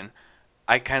anything,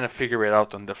 I kind of figure it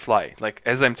out on the fly. Like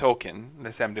as I'm talking,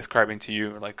 let's say I'm describing to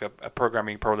you like a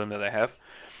programming problem that I have,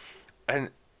 and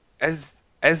as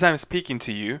I'm speaking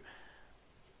to you,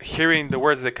 hearing the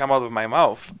words that come out of my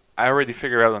mouth, I already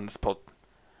figure out on the spot.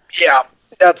 Yeah,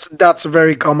 that's a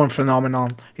very common phenomenon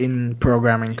in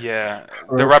programming Yeah,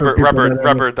 the for people that are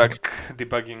rubber listening. duck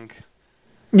debugging.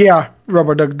 Yeah,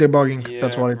 rubber duck debugging.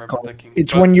 That's Yeah, what it's rubber called. ducking. It's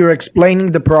But when you're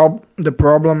explaining the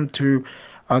problem to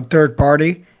a third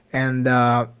party, and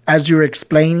as you're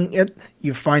explaining it,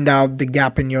 you find out the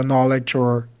gap in your knowledge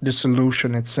or the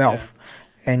solution yeah, itself,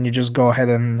 and you just go ahead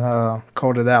and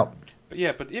code it out.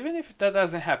 but even if that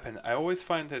doesn't happen, I always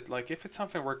find that like if it's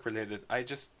something work related, I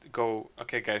just go,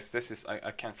 okay, guys, this is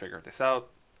I can't figure this out.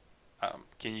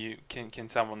 Can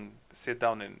someone sit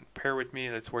down and pair with me?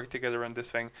 Let's work together on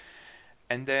this thing,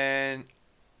 and then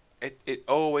it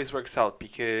always works out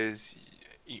because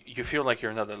you feel like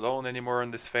you're not alone anymore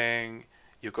on this thing.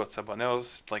 You got someone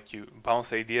else, like you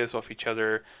bounce ideas off each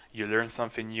other, you learn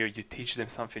something new, you teach them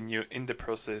something new in the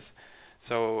process.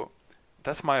 So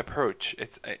that's my approach.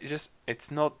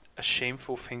 It's not a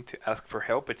shameful thing to ask for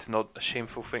help. It's not a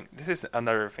shameful thing. This is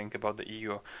another thing about the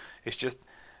ego. It's just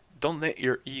don't let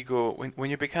your ego when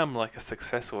you become like a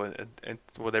successful at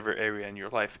whatever area in your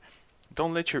life,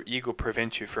 don't let your ego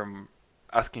prevent you from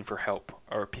asking for help,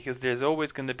 or because there's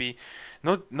always going to be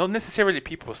not necessarily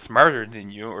people smarter than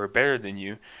you or better than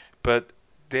you, but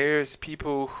there's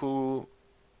people who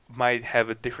might have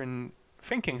a different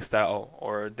thinking style,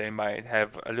 or they might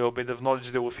have a little bit of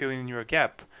knowledge that will fill in your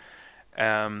gap.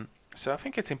 So I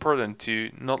think it's important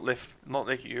to not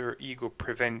let your ego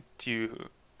prevent you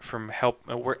from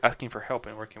asking for help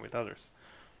and working with others.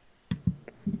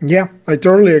 Yeah, I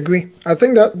totally agree. I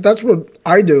think that's what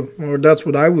I do, or that's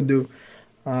what I would do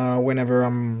whenever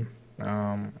I'm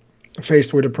um,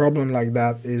 faced with a problem like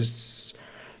that. Is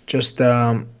just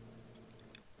I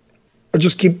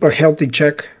just keep a healthy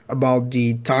check about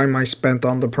the time I spent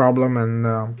on the problem, and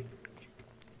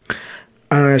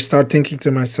I start thinking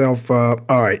to myself, all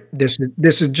right, this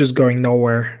is just going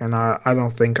nowhere, and I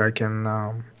don't think I can,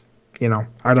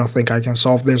 I don't think I can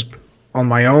solve this on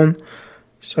my own.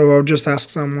 So I'll just ask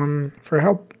someone for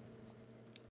help.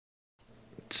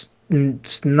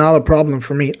 It's not a problem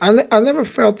for me. I never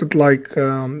felt it like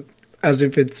as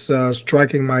if it's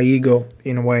striking my ego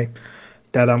in a way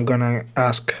that I'm gonna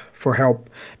ask for help,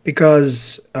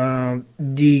 because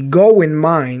the goal in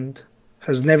mind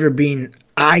has never been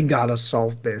I gotta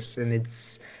solve this and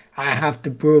I have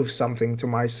to prove something to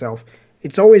myself.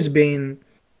 It's always been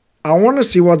I want to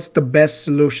see what's the best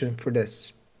solution for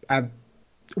this at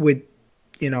with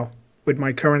you know with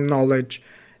my current knowledge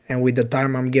and with the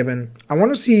time I'm given. I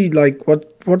want to see like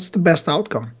what's the best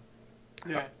outcome.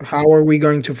 Yeah. How are we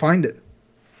going to find it?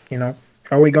 You know,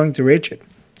 how are we going to reach it?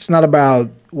 It's not about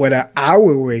whether I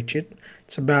will reach it.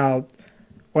 It's about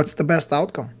what's the best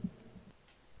outcome.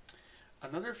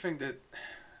 Another thing that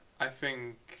I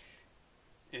think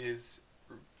is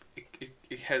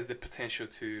it has the potential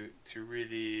to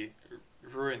really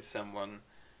ruin someone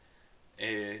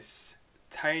is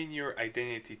tying your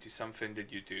identity to something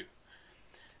that you do.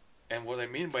 And what I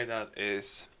mean by that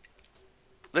is,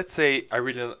 let's say I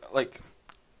really like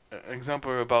an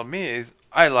example about me is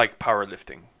I like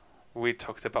powerlifting. We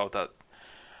talked about that.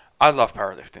 I love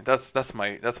powerlifting.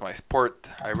 That's my sport.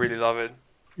 I really love it.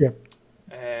 Yeah.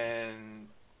 And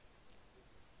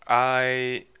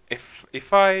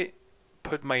if I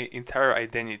put my entire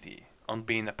identity on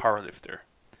being a powerlifter,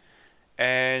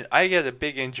 and I get a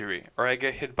big injury or I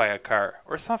get hit by a car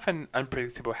or something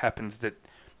unpredictable happens that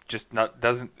just not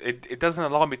doesn't it doesn't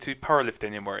allow me to powerlift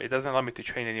anymore. It doesn't allow me to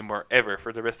train anymore ever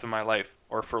for the rest of my life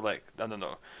or for like I don't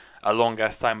know a long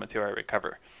ass time until I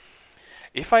recover.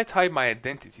 If I tie my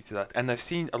identity to that, and I've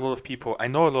seen a lot of people, I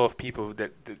know a lot of people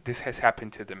that this has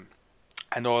happened to them.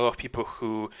 I know a lot of people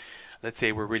who, let's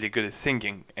say, were really good at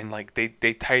singing, and like they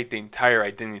tied the entire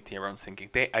identity around singing.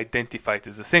 They identified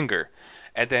as a singer,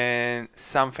 and then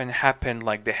something happened,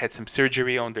 like they had some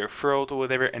surgery on their throat or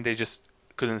whatever, and they just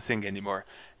couldn't sing anymore,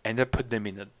 and that put them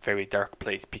in a very dark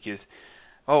place because,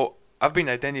 oh, I've been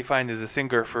identifying as a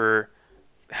singer for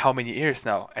how many years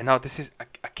now, and now this is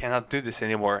I cannot do this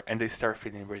anymore, and they start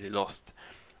feeling really lost.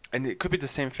 And it could be the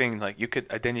same thing. Like you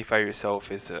could identify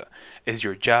yourself as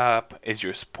your job, as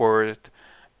your sport,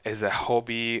 as a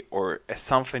hobby, or as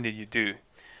something that you do.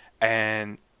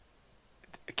 And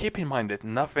keep in mind that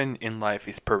nothing in life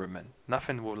is permanent.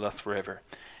 Nothing will last forever,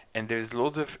 and there's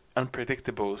loads of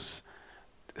unpredictables.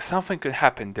 Something could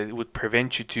happen that would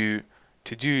prevent you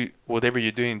to do whatever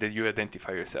you're doing that you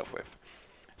identify yourself with.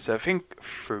 So I think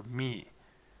for me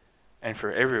and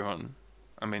for everyone,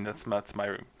 I mean that's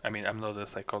my. I mean I'm not a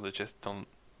psychologist. Don't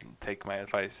take my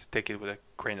advice. Take it with a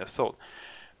grain of salt.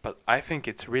 But I think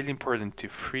it's really important to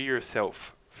free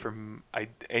yourself from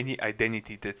any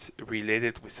identity that's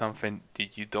related with something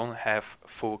that you don't have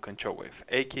full control with,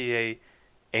 aka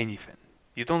anything.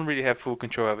 You don't really have full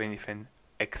control of anything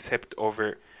except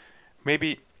over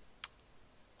maybe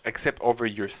except over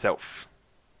yourself.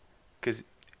 Because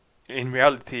in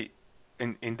reality,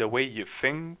 in the way you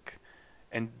think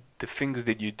and the things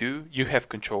that you do, you have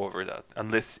control over that,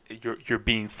 unless you're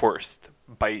being forced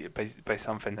by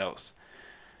something else.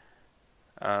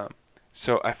 Um,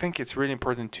 so I think it's really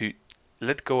important to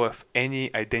let go of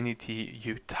any identity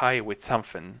you tie with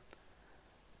something,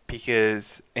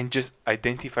 because and just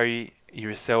identify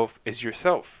yourself as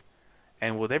yourself.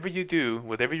 And whatever you do,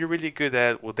 whatever you're really good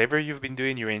at, whatever you've been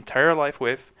doing your entire life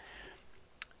with,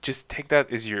 just take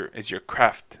that as your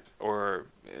craft or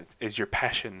as your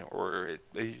passion or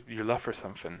your love for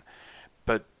something.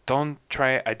 But don't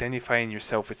try identifying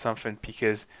yourself with something,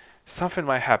 because something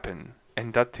might happen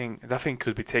and that thing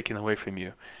could be taken away from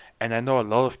you. And I know a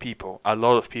lot of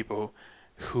people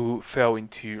who fell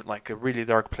into like a really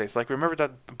dark place. Like remember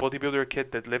that bodybuilder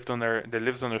kid that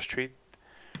lives on our street?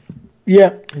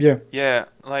 Yeah, yeah, Yeah,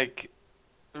 like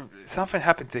something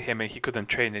happened to him and he couldn't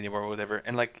train anymore or whatever.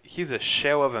 And like he's a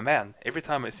shell of a man. Every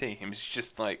time I see him, it's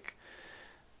just like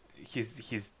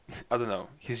he's I don't know.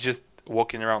 He's just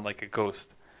walking around like a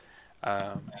ghost.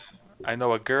 Um, I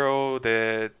know a girl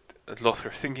that lost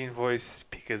her singing voice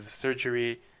because of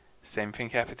surgery. Same thing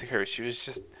happened to her. She was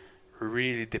just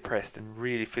really depressed and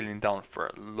really feeling down for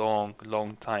a long,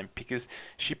 long time because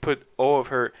she put all of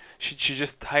her she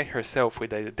just tied herself with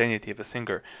the identity of a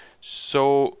singer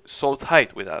so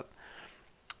tight with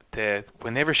that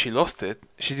whenever she lost it,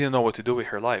 she didn't know what to do with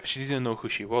her life. She didn't know who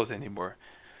she was anymore.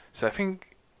 So I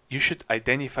think you should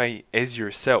identify as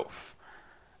yourself,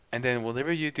 and then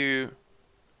whatever you do,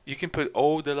 you can put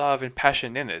all the love and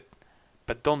passion in it,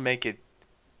 but don't make it,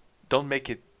 don't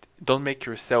make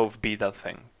yourself be that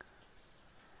thing.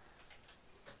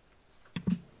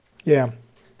 yeah.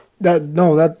 That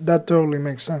no, that totally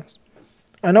makes sense.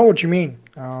 I know what you mean.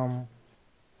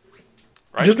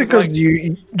 Right? Because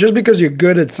like, Just because you're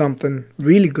good at something,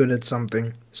 really good at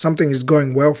something, something is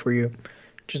going well for you,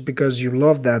 just because you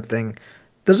love that thing,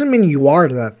 doesn't mean you are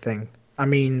that thing. I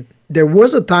mean, there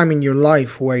was a time in your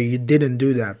life where you didn't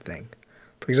do that thing.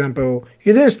 For example,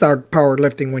 you didn't start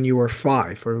powerlifting when you were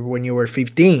 5 or when you were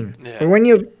 15 or yeah, when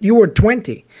you were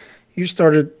 20. You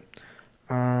started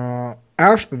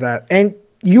after that, and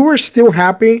you were still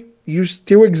happy. You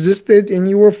still existed, and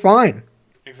you were fine,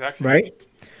 exactly. right?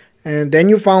 And then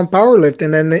you found powerlift,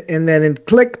 and then it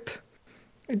clicked.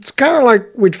 It's kind of like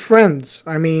with friends.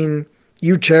 I mean,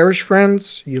 you cherish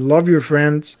friends, you love your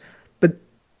friends, but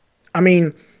I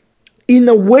mean, in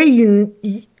a way,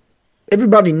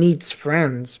 everybody needs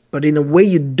friends, but in a way,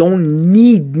 you don't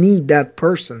need that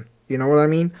person. You know what I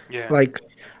mean? Yeah, Like,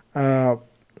 uh,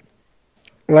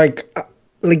 like. Uh,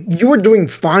 like you were doing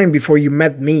fine before you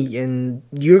met me, and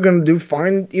you're gonna do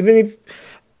fine even if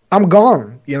I'm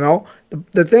gone.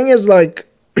 The thing is like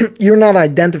you're not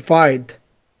identified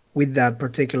with that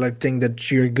particular thing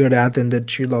that you're good at and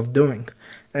that you love doing,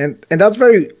 and that's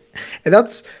very and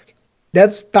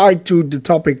that's tied to the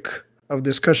topic of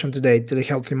discussion today, to the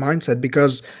healthy mindset,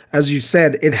 because as you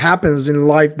said, it happens in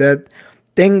life that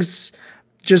things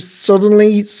just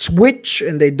suddenly switch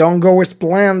and they don't go as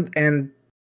planned, and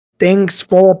things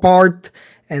fall apart,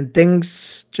 and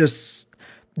things just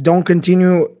don't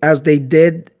continue as they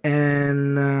did.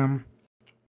 And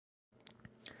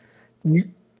you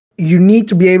you need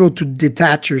to be able to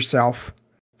detach yourself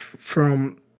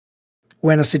from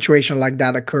when a situation like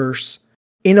that occurs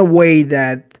in a way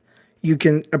that you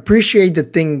can appreciate the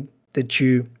thing that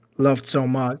you loved so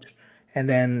much, and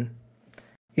then,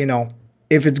 you know,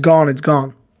 if it's gone, it's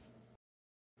gone.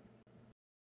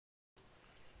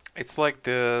 It's like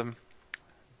the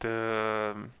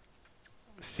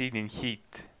scene in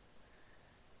Heat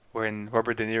when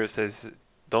Robert De Niro says,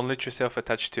 "Don't let yourself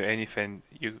attach to anything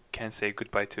you can say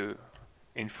goodbye to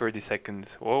in 30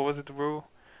 seconds." What was it, the rule?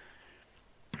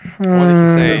 What did he Hmm,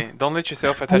 say? Don't let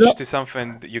yourself I attach don't, to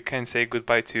something that you can say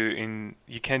goodbye to in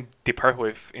you can depart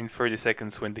with in 30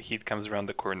 seconds when the heat comes around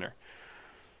the corner.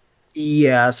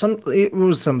 yeah, it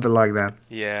was something like that.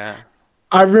 Yeah.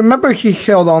 I remember he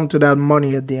held on to that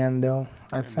money at the end, though.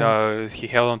 I think. No, he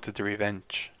held on to the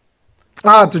revenge.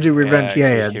 Ah, to do revenge. Yeah,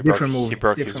 Yeah, he, yeah. he broke Different he movie.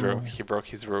 broke his Different rule. movie. He broke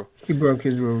his rule. He broke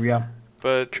his rule. Yeah,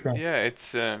 But true. yeah,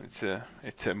 it's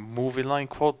a movie line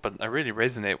quote, but I really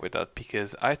resonate with that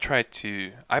because I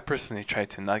personally try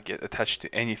to not get attached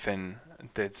to anything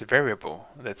that's variable,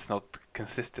 that's not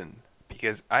consistent,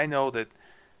 because I know that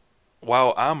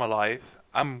while I'm alive,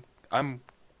 I'm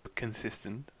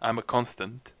consistent, I'm a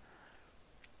constant,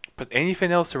 but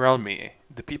anything else around me,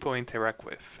 the people I interact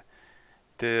with,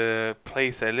 the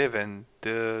place I live in,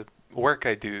 the work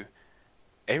I do,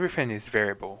 everything is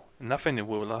variable. Nothing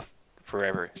will last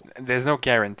forever. There's no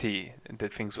guarantee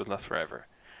that things would last forever.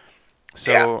 Yeah.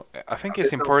 So I think it's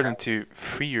There's no important to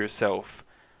free yourself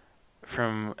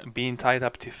from being tied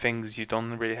up to things you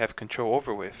don't really have control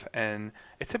over with. And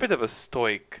it's a bit of a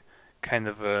stoic kind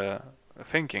of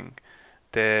thinking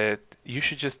that you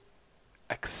should just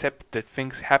accept that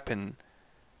things happen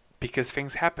because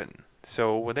things happen.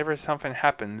 So whenever something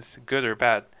happens, good or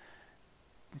bad,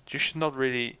 you should not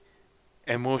really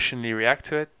emotionally react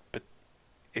to it, but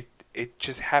it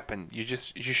just happened. You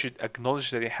should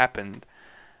acknowledge that it happened,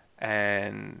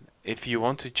 and if you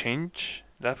want to change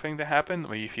that thing that happened,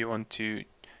 or if you want to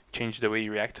change the way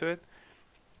you react to it,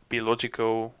 be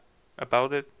logical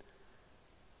about it,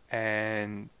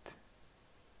 and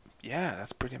yeah,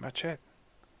 that's pretty much it.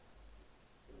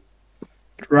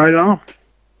 right on.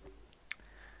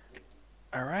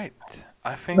 All right,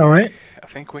 All right. I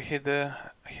think we hit a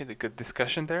good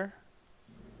discussion there,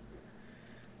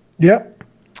 Yep.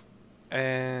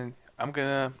 and I'm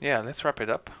gonna let's wrap it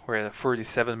up. We're at a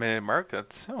 47-minute mark.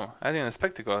 That's I didn't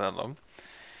expect to go that long.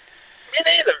 Me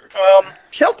neither.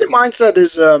 Healthy mindset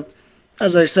is,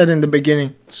 as I said in the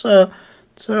beginning, it's one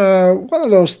of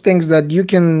those things that you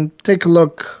can take a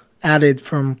look at it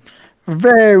from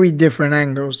very different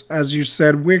angles. As you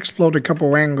said, we explored a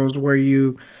couple angles where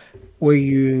you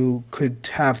could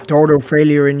have total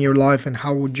failure in your life and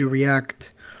how would you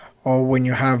react, or when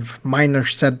you have minor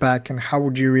setback and how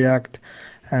would you react,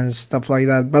 and stuff like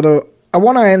that. But I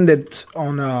want to end it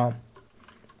on a,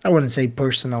 I wouldn't say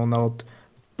personal note,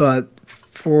 but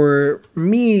for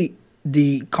me,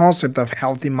 the concept of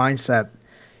healthy mindset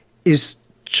is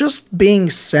just being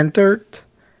centered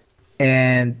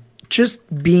and just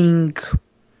being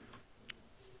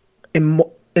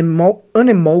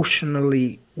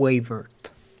unemotionally wavered,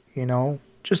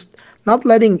 just not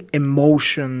letting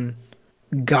emotion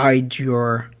guide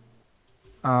your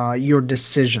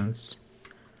decisions.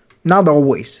 Not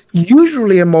always.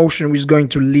 Usually, emotion is going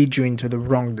to lead you into the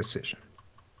wrong decision.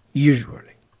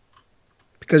 Usually,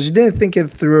 because you didn't think it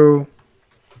through,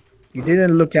 you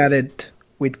didn't look at it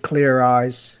with clear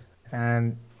eyes,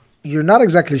 and you're not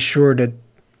exactly sure that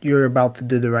you're about to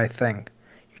do the right thing.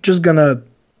 You're just gonna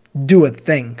do a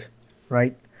thing,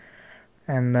 right?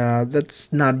 And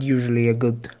that's not usually a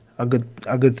good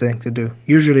thing to do.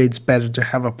 Usually, it's better to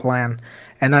have a plan.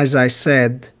 And as I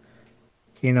said,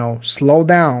 slow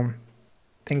down,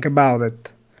 think about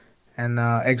it, and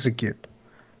execute.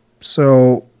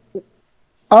 So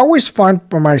I always find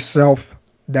for myself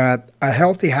that a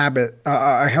healthy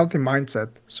mindset,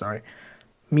 sorry,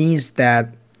 means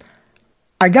that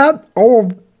I got all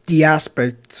of the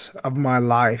aspects of my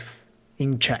life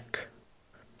in check.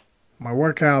 My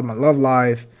workout, my love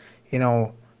life, you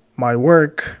know, my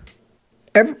work,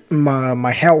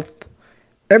 my health,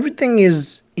 everything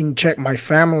is in check. My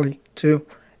family too.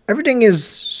 Everything is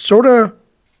sort of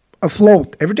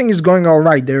afloat. Everything is going all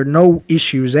right. There are no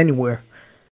issues anywhere,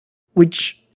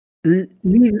 which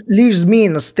leaves me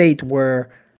in a state where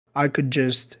I could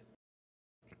just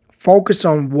focus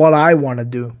on what I want to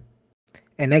do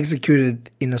and execute it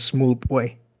in a smooth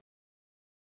way.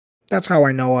 That's how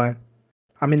I know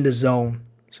I'm in the zone,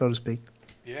 so to speak.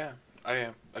 Yeah, I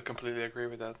am. I completely agree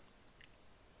with that.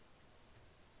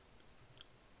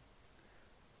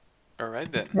 All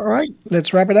right then. All right,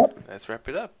 let's wrap it up. Let's wrap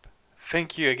it up.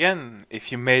 Thank you again.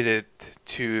 If you made it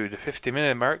to the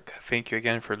 50-minute mark, thank you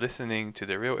again for listening to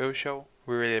the Real Ill Show.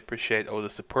 We really appreciate all the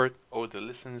support, all the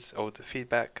listens, all the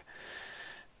feedback.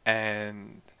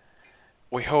 And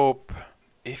we hope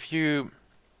if you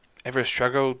ever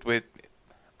struggled with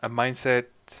a mindset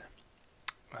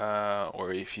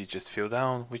or if you just feel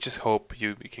down, we just hope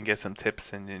you can get some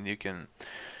tips and then you can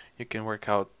work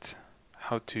out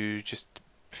how to just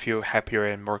feel happier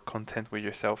and more content with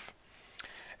yourself.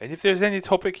 And if there's any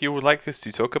topic you would like us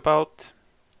to talk about,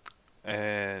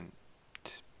 and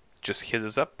just hit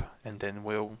us up, and then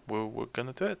we're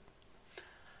gonna do it.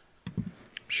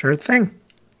 Sure thing.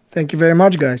 Thank you very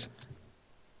much, guys.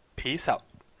 Peace out.